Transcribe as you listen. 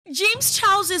James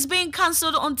Charles is being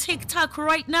cancelled on TikTok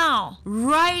right now.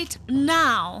 Right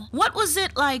now. What was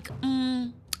it like?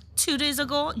 2 days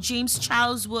ago, James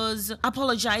Charles was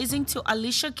apologizing to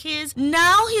Alicia Keys.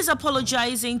 Now he's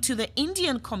apologizing to the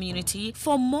Indian community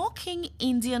for mocking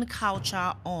Indian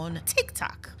culture on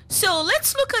TikTok. So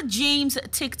let's look at James'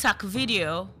 TikTok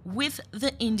video with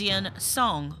the Indian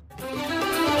song.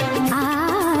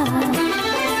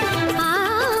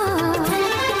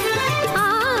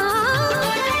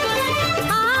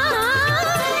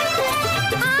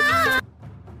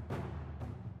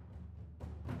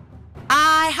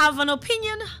 I have an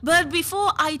opinion, but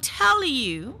before I tell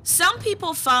you, some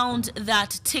people found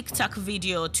that TikTok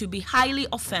video to be highly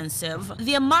offensive.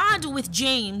 They're mad with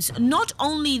James, not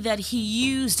only that he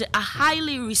used a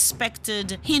highly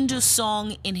respected Hindu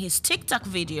song in his TikTok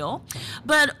video,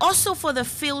 but also for the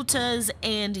filters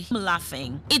and him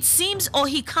laughing. It seems, or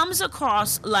he comes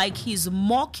across like he's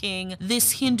mocking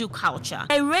this Hindu culture.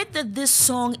 I read that this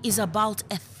song is about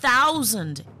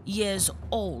 1,000 years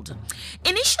old.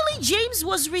 Initially, James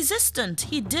was resistant.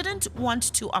 He didn't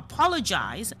want to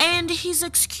apologize, and his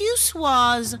excuse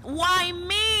was, "Why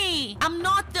me? I'm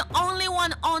not the only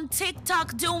one on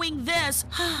TikTok doing this."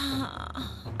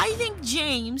 I think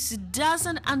James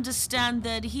doesn't understand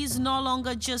that he's no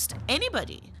longer just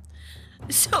anybody.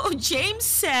 So James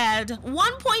said,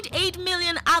 1.8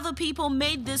 million other people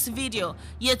made this video,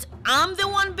 yet I'm the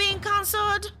one being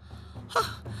cancelled?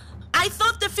 I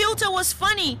thought the filter was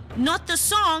funny, not the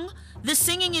song. The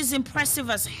singing is impressive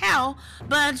as hell,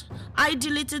 but I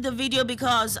deleted the video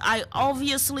because I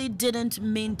obviously didn't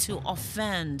mean to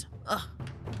offend.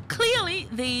 Clearly,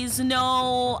 there's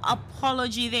no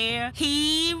apology there.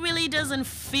 He really doesn't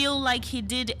feel like he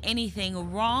did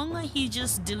anything wrong. He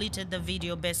just deleted the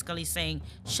video, basically saying,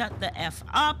 shut the F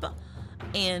up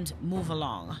and move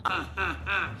along.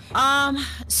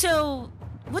 So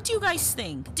what do you guys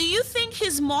think? Do you think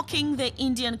he's mocking the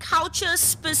Indian culture,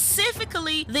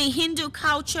 specifically the Hindu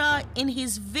culture in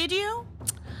his video?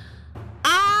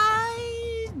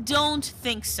 I don't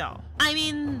think so. I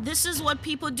mean, this is what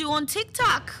people do on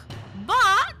TikTok.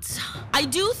 But I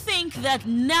do think that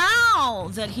now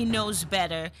that he knows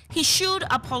better, he should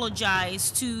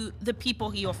apologize to the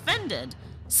people he offended.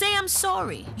 Say, I'm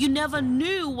sorry. You never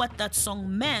knew what that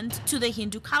song meant to the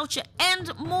Hindu culture,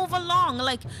 and move along.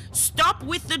 Like, stop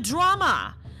with the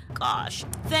drama. Gosh,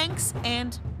 thanks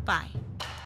and bye.